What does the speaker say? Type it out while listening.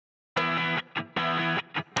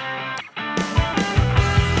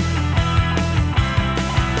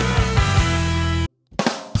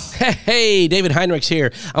Hey, David Heinrichs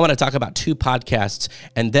here. I want to talk about two podcasts,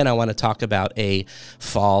 and then I want to talk about a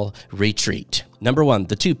fall retreat. Number one,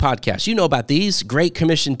 the two podcasts. You know about these. Great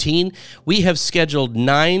Commission Teen. We have scheduled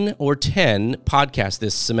 9 or 10 podcasts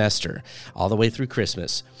this semester, all the way through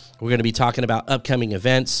Christmas. We're going to be talking about upcoming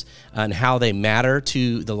events and how they matter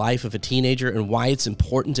to the life of a teenager and why it's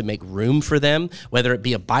important to make room for them, whether it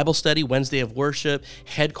be a Bible study, Wednesday of worship,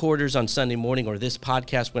 headquarters on Sunday morning, or this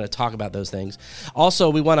podcast. We're going to talk about those things.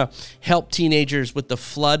 Also, we want to help teenagers with the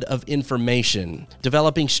flood of information,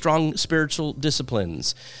 developing strong spiritual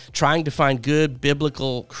disciplines, trying to find good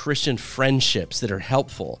biblical Christian friendships that are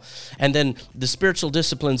helpful, and then the spiritual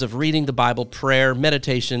disciplines of reading the Bible, prayer,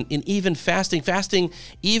 meditation, and even fasting. Fasting,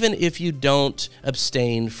 even if you don't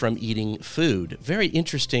abstain from eating food. Very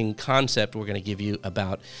interesting concept we're going to give you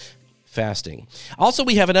about fasting. Also,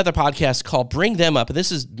 we have another podcast called Bring Them Up.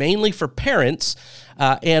 This is mainly for parents,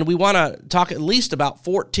 and we want to talk at least about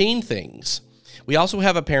 14 things. We also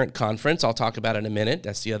have a parent conference I'll talk about in a minute.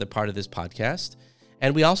 That's the other part of this podcast.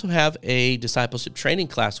 And we also have a discipleship training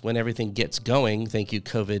class when everything gets going. Thank you,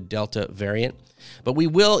 COVID Delta variant. But we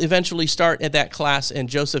will eventually start at that class, and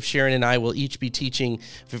Joseph, Sharon, and I will each be teaching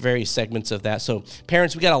for various segments of that. So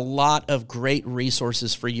parents, we got a lot of great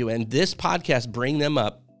resources for you, and this podcast, Bring Them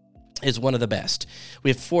Up, is one of the best. We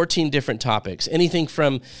have 14 different topics, anything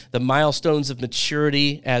from the milestones of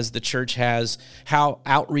maturity as the church has, how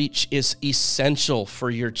outreach is essential for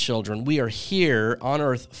your children. We are here on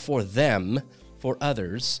earth for them, for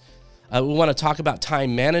others. We want to talk about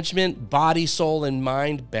time management, body, soul, and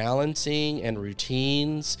mind balancing, and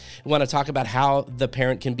routines. We want to talk about how the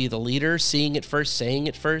parent can be the leader, seeing it first, saying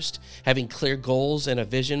it first, having clear goals and a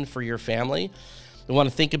vision for your family. We want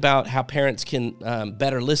to think about how parents can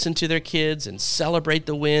better listen to their kids and celebrate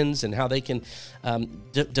the wins, and how they can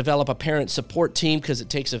develop a parent support team, because it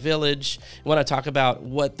takes a village. We want to talk about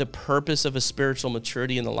what the purpose of a spiritual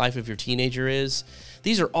maturity in the life of your teenager is.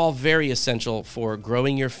 These are all very essential for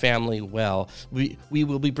growing your family well. We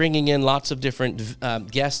will be bringing in lots of different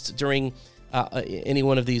guests during any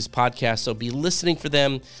one of these podcasts, so be listening for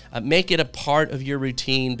them. Make it a part of your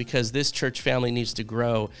routine, because this church family needs to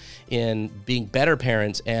grow in being better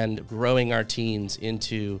parents and growing our teens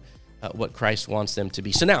into what Christ wants them to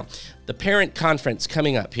be. So now, the parent conference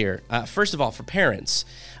coming up here. First of all, for parents,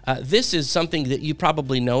 this is something that you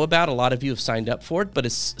probably know about. A lot of you have signed up for it, but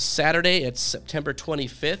it's Saturday. It's September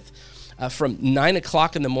 25th. From 9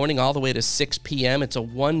 o'clock in the morning all the way to 6 p.m. It's a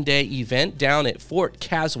one-day event down at Fort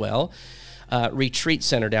Caswell Retreat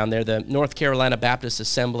Center down there. The North Carolina Baptist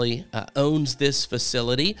Assembly owns this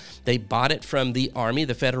facility. They bought it from the Army,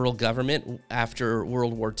 the federal government, after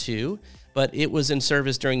World War II, but it was in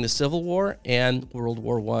service during the Civil War and World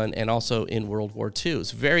War I, and also in World War II.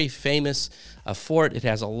 It's a very famous fort. It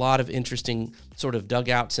has a lot of interesting sort of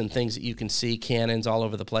dugouts and things that you can see, cannons all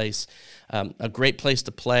over the place. A great place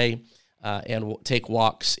to play and take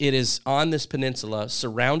walks. It is on this peninsula,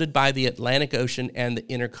 surrounded by the Atlantic Ocean and the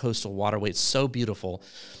intercoastal waterway. It's so beautiful.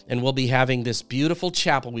 And we'll be having this beautiful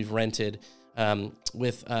chapel we've rented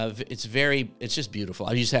it's just beautiful.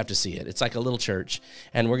 I just have to see it. It's like a little church,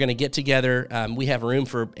 and we're going to get together. We have room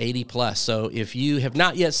for 80 plus. So if you have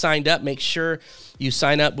not yet signed up, make sure you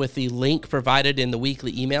sign up with the link provided in the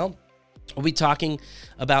weekly email. We'll be talking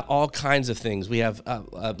about all kinds of things. We have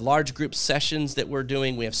large group sessions that we're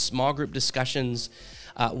doing. We have small group discussions.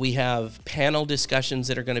 We have panel discussions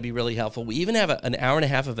that are going to be really helpful. We even have an hour and a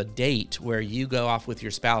half of a date where you go off with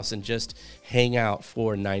your spouse and just hang out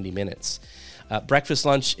for 90 minutes. Breakfast,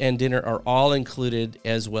 lunch, and dinner are all included,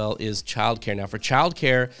 as well as childcare. Now, for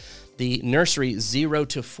childcare, the nursery 0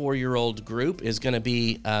 to 4-year-old group is going to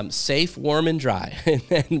be safe, warm, and dry.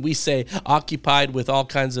 And we say occupied with all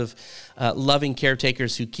kinds of loving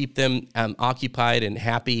caretakers who keep them occupied and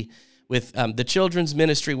happy. With the children's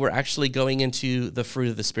ministry, we're actually going into the fruit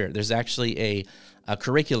of the Spirit. There's actually a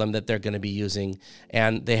curriculum that they're going to be using,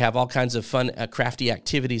 and they have all kinds of fun, crafty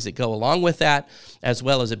activities that go along with that, as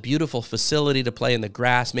well as a beautiful facility to play in the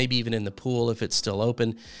grass, maybe even in the pool if it's still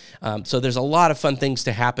open. So there's a lot of fun things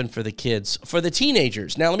to happen for the kids. For the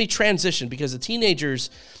teenagers, now let me transition, because the teenagers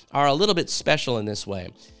are a little bit special in this way.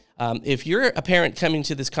 If you're a parent coming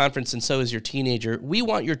to this conference and so is your teenager, we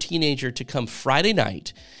want your teenager to come Friday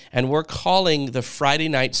night, and we're calling the Friday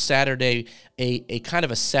night, Saturday, a kind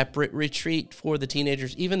of a separate retreat for the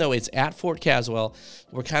teenagers. Even though it's at Fort Caswell,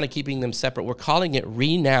 we're kind of keeping them separate. We're calling it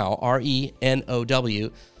Renow,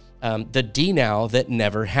 R-E-N-O-W, the D-Now that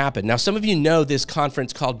never happened. Now, some of you know this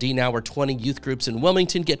conference called D-Now, where 20 youth groups in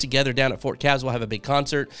Wilmington get together down at Fort Caswell, have a big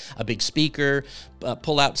concert, a big speaker,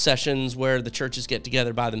 pull-out sessions where the churches get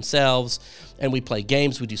together by themselves, and we play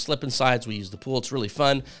games. We do slip and slides. We use the pool. It's really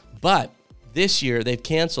fun. But this year, they've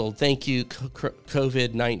canceled, thank you,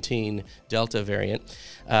 COVID-19 Delta variant.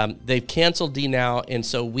 They've canceled DNOW, and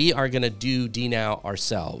so we are going to do DNOW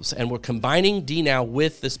ourselves. And we're combining DNOW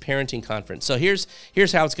with this parenting conference. So here's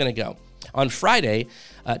how it's going to go. On Friday,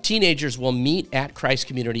 teenagers will meet at Christ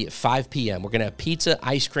Community at 5 p.m. We're going to have pizza,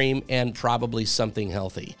 ice cream, and probably something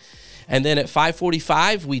healthy. And then at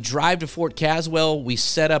 5:45, we drive to Fort Caswell. We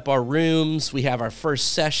set up our rooms. We have our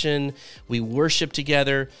first session. We worship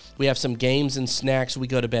together. We have some games and snacks. We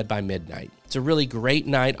go to bed by midnight. It's a really great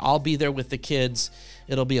night. I'll be there with the kids.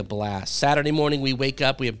 It'll be a blast. Saturday morning, we wake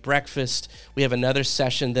up. We have breakfast. We have another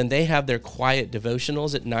session. Then they have their quiet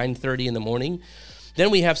devotionals at 9:30 in the morning. Then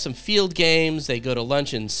we have some field games. They go to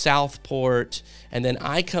lunch in Southport. And then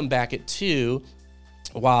I come back at 2.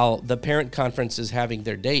 While the parent conference is having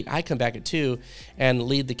their date, I come back at 2 and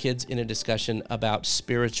lead the kids in a discussion about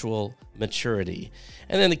spiritual maturity.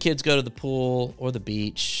 And then the kids go to the pool or the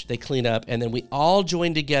beach, they clean up, and then we all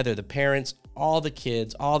join together, the parents, all the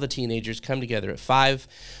kids, all the teenagers come together at 5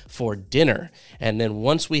 for dinner. And then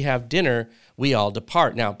once we have dinner, we all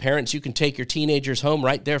depart. Now, parents, you can take your teenagers home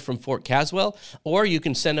right there from Fort Caswell, or you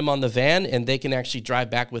can send them on the van and they can actually drive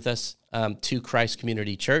back with us to Christ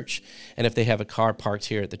Community Church. And if they have a car parked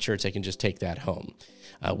here at the church, they can just take that home.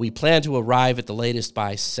 We plan to arrive at the latest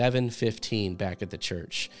by 7:15 back at the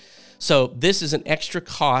church. So this is an extra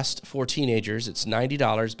cost for teenagers. It's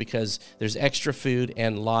 $90 because there's extra food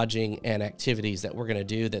and lodging and activities that we're going to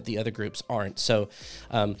do that the other groups aren't. So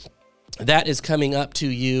that is coming up to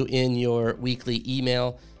you in your weekly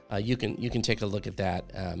email. You can take a look at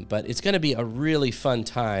that. But it's going to be a really fun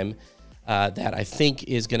time that I think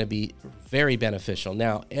is going to be very beneficial.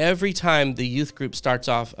 Now, every time the youth group starts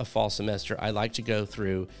off a fall semester, I like to go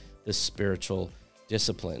through the spiritual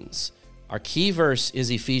disciplines. Our key verse is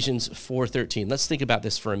Ephesians 4:13. Let's think about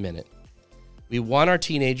this for a minute. We want our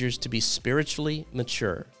teenagers to be spiritually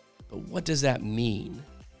mature. But what does that mean?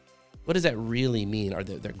 What does that really mean? Are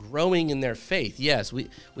they're growing in their faith? Yes, we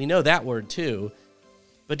know that word too.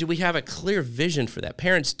 But do we have a clear vision for that?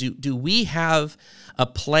 Parents, do we have a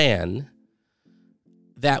plan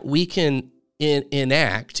that we can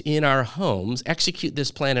enact in our homes, execute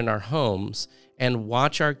this plan in our homes, and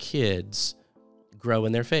watch our kids grow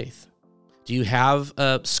in their faith? Do you have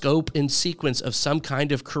a scope and sequence of some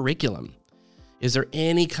kind of curriculum? Is there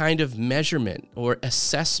any kind of measurement or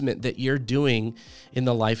assessment that you're doing in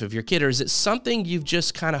the life of your kid? Or is it something you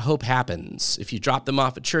just kind of hope happens? If you drop them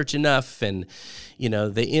off at church enough and,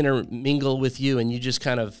 they intermingle with you and you just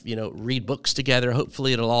kind of, read books together,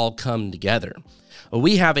 hopefully it'll all come together. Well,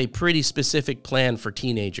 we have a pretty specific plan for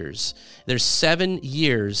teenagers. There's 7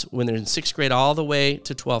 years when they're in 6th grade all the way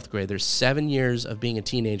to 12th grade. There's 7 years of being a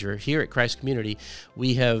teenager. Here at Christ Community,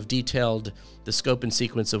 we have detailed the scope and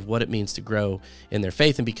sequence of what it means to grow in their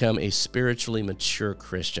faith and become a spiritually mature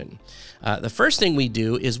Christian. The first thing we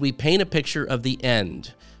do is we paint a picture of the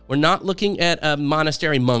end. We're not looking at a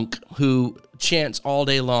monastery monk who chants all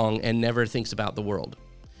day long and never thinks about the world.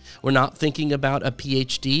 We're not thinking about a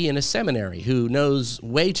PhD in a seminary who knows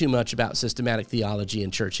way too much about systematic theology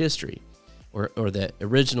and church history or the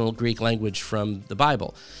original Greek language from the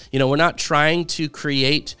Bible. We're not trying to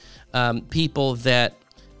create people that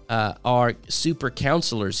are super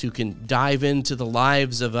counselors who can dive into the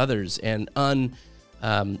lives of others and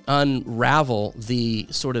unravel the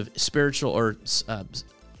sort of spiritual or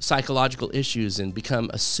psychological issues and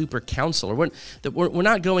become a super counselor. We're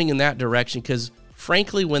not going in that direction because,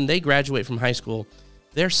 frankly, when they graduate from high school,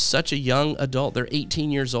 they're such a young adult. They're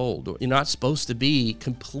 18 years old. You're not supposed to be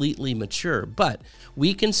completely mature. But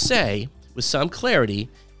we can say with some clarity,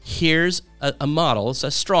 here's a model. It's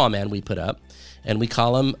a straw man we put up. And we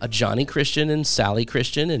call them a Johnny Christian and Sally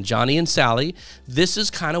Christian and Johnny and Sally. This is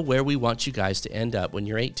kind of where we want you guys to end up when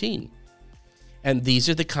you're 18. And these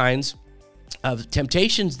are the kinds of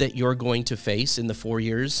temptations that you're going to face in the 4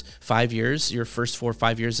 years, 5 years, your first 4 or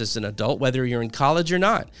 5 years as an adult, whether you're in college or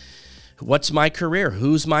not. What's my career?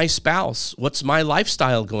 Who's my spouse? What's my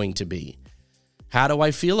lifestyle going to be? How do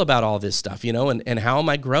I feel about all this stuff, and how am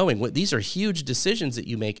I growing? These are huge decisions that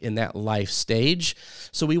you make in that life stage.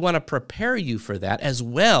 So we want to prepare you for that as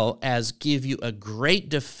well as give you a great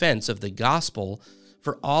defense of the gospel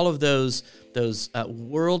for all of those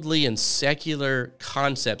worldly and secular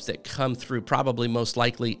concepts that come through probably most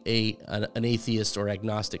likely an atheist or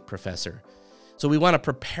agnostic professor. So we want to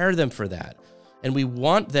prepare them for that. And we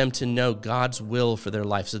want them to know God's will for their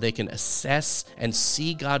life so they can assess and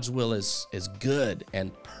see God's will as good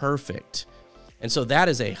and perfect. And so that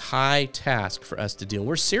is a high task for us to do. And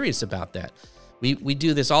we're serious about that. We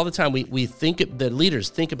do this all the time. We think, the leaders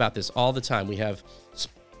think about this all the time. We have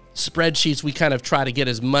spreadsheets, we kind of try to get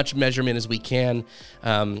as much measurement as we can.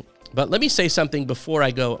 But let me say something before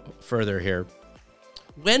I go further here.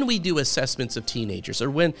 When we do assessments of teenagers, or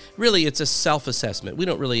when really it's a self-assessment, we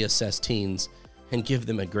don't really assess teens and give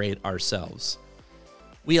them a grade ourselves.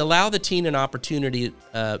 We allow the teen an opportunity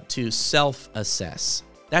to self-assess.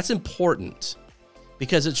 That's important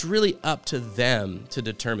because it's really up to them to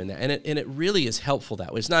determine that. And it really is helpful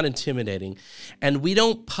that way. It's not intimidating. And we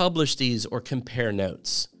don't publish these or compare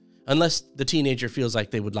notes unless the teenager feels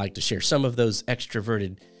like they would like to share. Some of those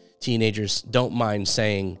extroverted teenagers don't mind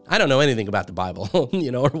saying, I don't know anything about the Bible,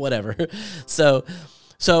 or whatever. So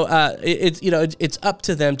it's up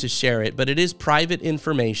to them to share it, but it is private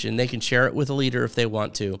information. They can share it with a leader if they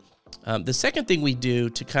want to. The second thing we do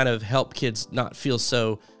to kind of help kids not feel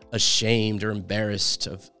so ashamed or embarrassed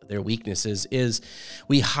of their weaknesses is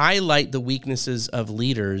we highlight the weaknesses of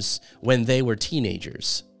leaders when they were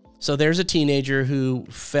teenagers. So there's a teenager who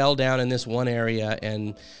fell down in this one area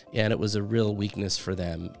and it was a real weakness for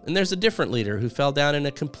them. And there's a different leader who fell down in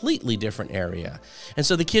a completely different area. And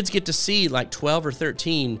so the kids get to see like 12 or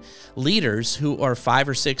 13 leaders who are 5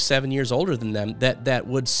 or 6, 7 years older than them that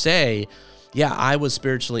would say, yeah, I was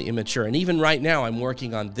spiritually immature. And even right now, I'm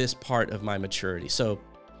working on this part of my maturity. So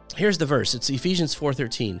here's the verse. It's Ephesians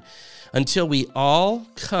 4:13. Until we all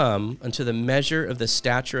come unto the measure of the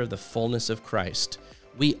stature of the fullness of Christ.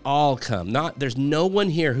 We all come. There's no one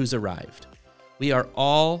here who's arrived. We are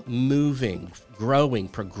all moving, growing,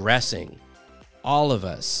 progressing, all of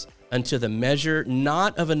us, unto the measure,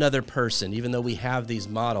 not of another person, even though we have these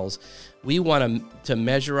models. We want to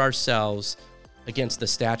measure ourselves against the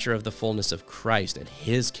stature of the fullness of Christ and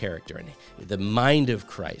his character and the mind of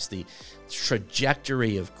Christ, the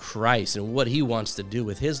trajectory of Christ, and what he wants to do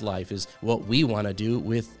with his life is what we want to do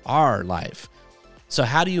with our life. So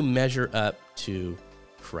how do you measure up to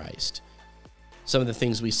Christ? Some of the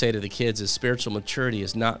things we say to the kids is spiritual maturity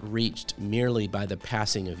is not reached merely by the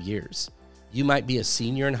passing of years. You might be a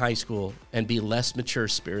senior in high school and be less mature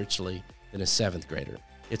spiritually than a 7th grader.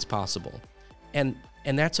 It's possible. And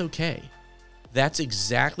that's okay. That's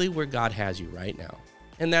exactly where God has you right now.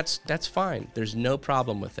 And that's fine. There's no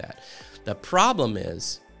problem with that. The problem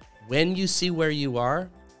is when you see where you are,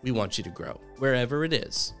 we want you to grow. Wherever it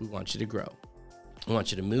is, we want you to grow. I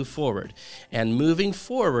want you to move forward. And moving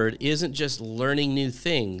forward isn't just learning new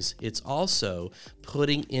things. It's also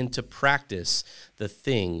putting into practice the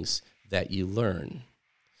things that you learn.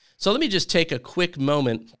 So let me just take a quick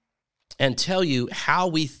moment and tell you how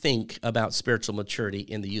we think about spiritual maturity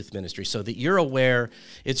in the youth ministry so that you're aware.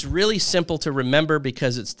 It's really simple to remember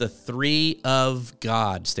because it's the 3 of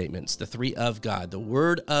God statements, the 3 of God, the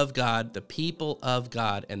Word of God, the people of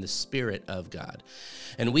God, and the Spirit of God.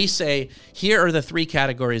 And we say, here are the 3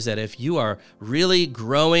 categories that if you are really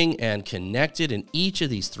growing and connected in each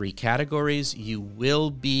of these 3 categories, you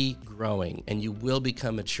will be growing and you will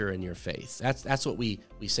become mature in your faith. That's what we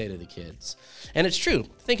say to the kids. And it's true.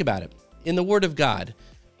 Think about it. In the Word of God,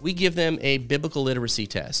 we give them a biblical literacy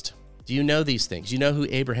test. Do you know these things? Do you know who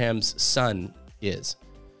Abraham's son is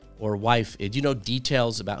or wife is? Do you know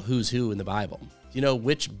details about who's who in the Bible? Do you know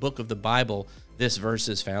which book of the Bible this verse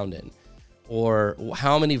is found in? Or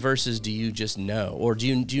how many verses do you just know? Or do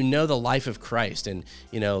you know the life of Christ? And,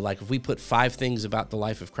 like if we put 5 things about the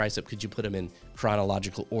life of Christ up, could you put them in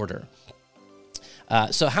chronological order?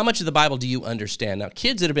 So how much of the Bible do you understand? Now,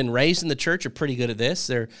 kids that have been raised in the church are pretty good at this.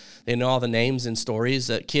 They know all the names and stories.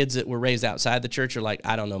 Kids that were raised outside the church are like,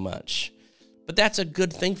 I don't know much. But that's a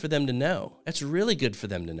good thing for them to know. That's really good for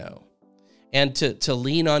them to know. And to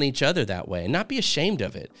lean on each other that way and not be ashamed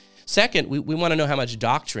of it. Second, we want to know how much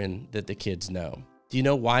doctrine that the kids know. Do you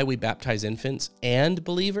know why we baptize infants and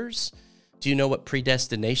believers? Do you know what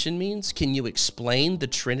predestination means? Can you explain the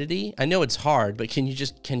Trinity? I know it's hard, but can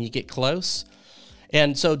you get close?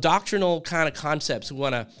 And so doctrinal kind of concepts we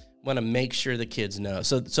want to make sure the kids know.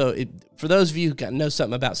 So for those of you who know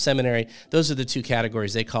something about seminary, those are the 2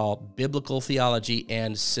 categories they call biblical theology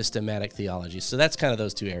and systematic theology. So that's kind of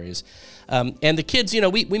those 2 areas. And the kids,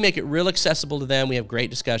 we make it real accessible to them. We have great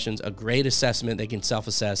discussions, a great assessment. They can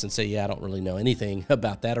self-assess and say, yeah, I don't really know anything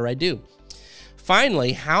about that, or I do.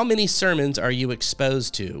 Finally, how many sermons are you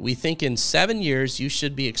exposed to? We think in 7 years, you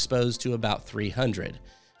should be exposed to about 300.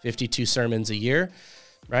 52 sermons a year,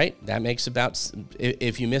 right? That makes about,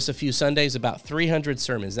 if you miss a few Sundays, about 300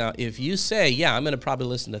 sermons. Now, if you say, yeah, I'm going to probably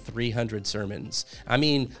listen to 300 sermons, I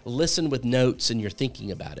mean, listen with notes and you're thinking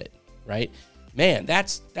about it, right? Man,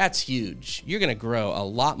 that's huge. You're going to grow a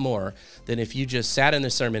lot more than if you just sat in the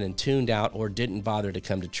sermon and tuned out or didn't bother to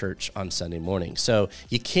come to church on Sunday morning. So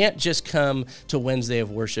you can't just come to Wednesday of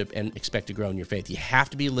worship and expect to grow in your faith. You have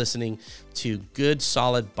to be listening to good,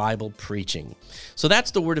 solid Bible preaching. So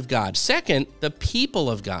that's the Word of God. Second, the people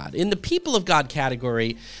of God. In the people of God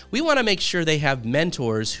category, we want to make sure they have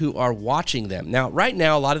mentors who are watching them. Now, right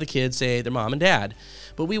now, a lot of the kids say their mom and dad,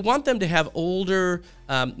 but we want them to have older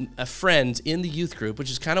friends in the youth group,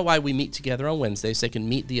 which is kind of why we meet together on Wednesdays, so they can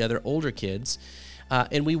meet the other older kids.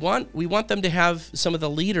 And we want them to have some of the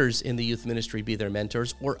leaders in the youth ministry be their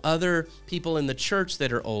mentors, or other people in the church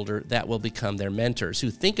that are older that will become their mentors,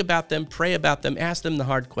 who think about them, pray about them, ask them the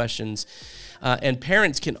hard questions. And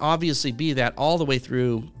parents can obviously be that all the way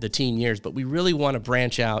through the teen years, but we really want to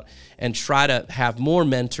branch out and try to have more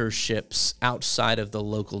mentorships outside of the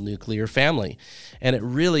local nuclear family. And it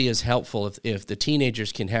really is helpful if the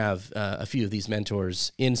teenagers can have a few of these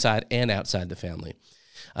mentors inside and outside the family.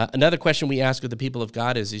 Another question we ask of the people of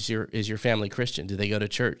God is your family Christian? Do they go to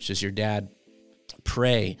church? Does your dad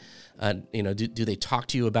pray? Do they talk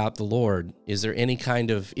to you about the Lord? Is there any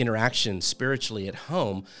kind of interaction spiritually at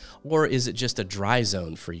home? Or is it just a dry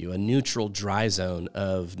zone for you, a neutral dry zone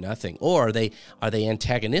of nothing? Or are they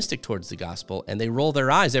antagonistic towards the gospel and they roll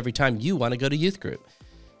their eyes every time you want to go to youth group?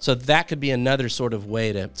 So that could be another sort of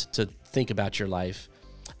way to think about your life.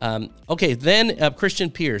 Then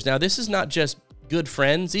Christian peers. Now, this is not just good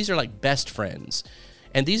friends. These are like best friends.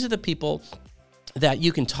 And these are the people that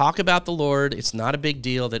you can talk about the Lord. It's not a big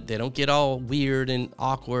deal, that they don't get all weird and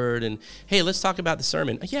awkward and, hey, let's talk about the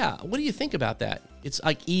sermon. Yeah, what do you think about that? It's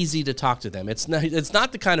like easy to talk to them. It's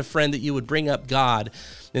not the kind of friend that you would bring up God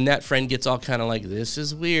and that friend gets all kind of like, this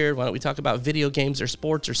is weird. Why don't we talk about video games or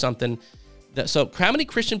sports or something? So how many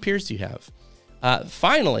Christian peers do you have?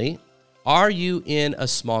 Finally, are you in a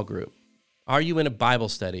small group? Are you in a Bible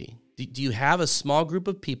study? Do you have a small group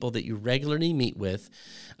of people that you regularly meet with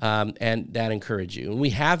and that encourage you? And we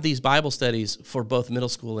have these Bible studies for both middle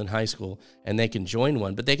school and high school, and they can join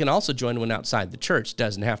one, but they can also join one outside the church. It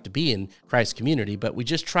doesn't have to be in Christ's community, but we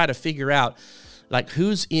just try to figure out like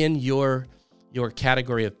who's in your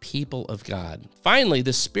category of people of God. Finally,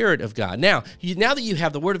 the Spirit of God. Now that you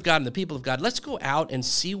have the Word of God and the people of God, let's go out and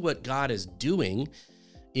see what God is doing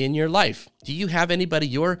in your life. Do you have anybody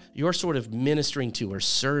you're sort of ministering to or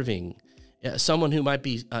serving, someone who might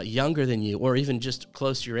be younger than you or even just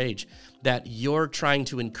close to your age, that you're trying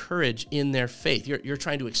to encourage in their faith? You're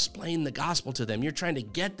trying to explain the gospel to them. You're trying to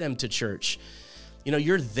get them to church.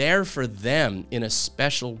 You're there for them in a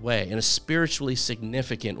special way, in a spiritually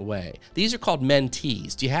significant way. These are called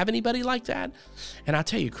mentees. Do you have anybody like that? And I'll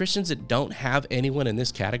tell you, Christians that don't have anyone in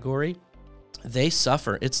this category, they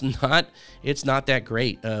suffer. It's not that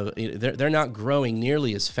great. They're not growing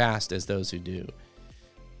nearly as fast as those who do.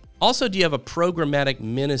 Also, do you have a programmatic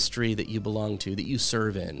ministry that you belong to, that you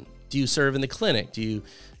serve in? Do you serve in the clinic? Do you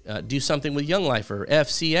do something with Young Life or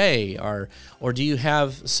FCA? Or do you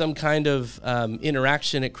have some kind of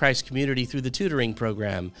interaction at Christ Community through the tutoring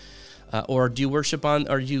program? Or do you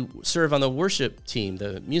you serve on the worship team,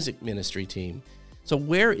 the music ministry team? So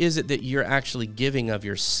where is it that you're actually giving of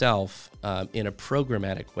yourself in a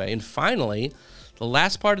programmatic way? And finally, the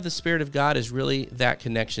last part of the Spirit of God is really that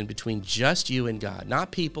connection between just you and God,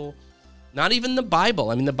 not people, not even the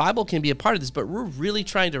Bible. I mean, the Bible can be a part of this, but we're really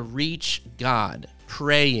trying to reach God,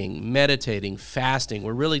 praying, meditating, fasting.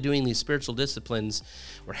 We're really doing these spiritual disciplines.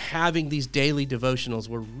 We're having these daily devotionals.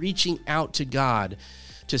 We're reaching out to God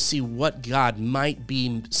to see what God might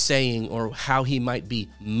be saying or how he might be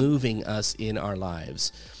moving us in our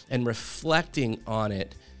lives and reflecting on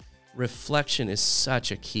it. Reflection is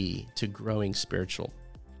such a key to growing spiritual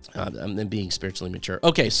and being spiritually mature.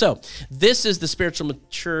 Okay, so this is the spiritual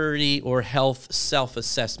maturity or health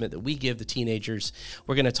self-assessment that we give the teenagers.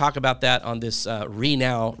 We're going to talk about that on this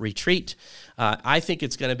Renow retreat. I think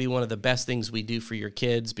it's going to be one of the best things we do for your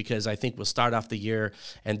kids, because I think we'll start off the year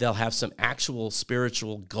and they'll have some actual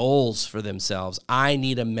spiritual goals for themselves. I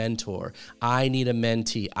need a mentor. I need a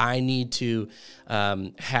mentee. I need to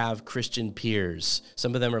have Christian peers.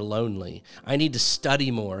 Some of them are lonely. I need to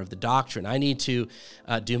study more of the doctrine. I need to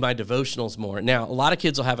do my devotionals more. Now, a lot of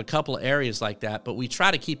kids will have a couple of areas like that, but we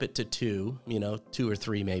try to keep it to two or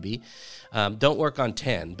three maybe. Don't work on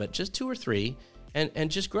 10, but just 2 or 3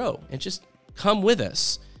 and just grow and just come with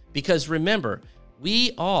us. Because remember,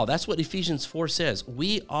 that's what Ephesians 4 says,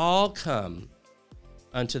 we all come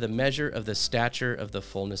unto the measure of the stature of the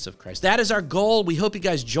fullness of Christ. That is our goal. We hope you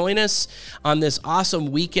guys join us on this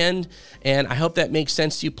awesome weekend, and I hope that makes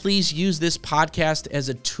sense to you. Please use this podcast as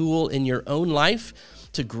a tool in your own life.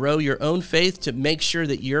 to grow your own faith, to make sure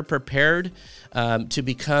that you're prepared to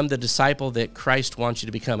become the disciple that Christ wants you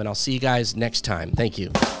to become. And I'll see you guys next time. Thank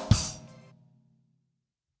you.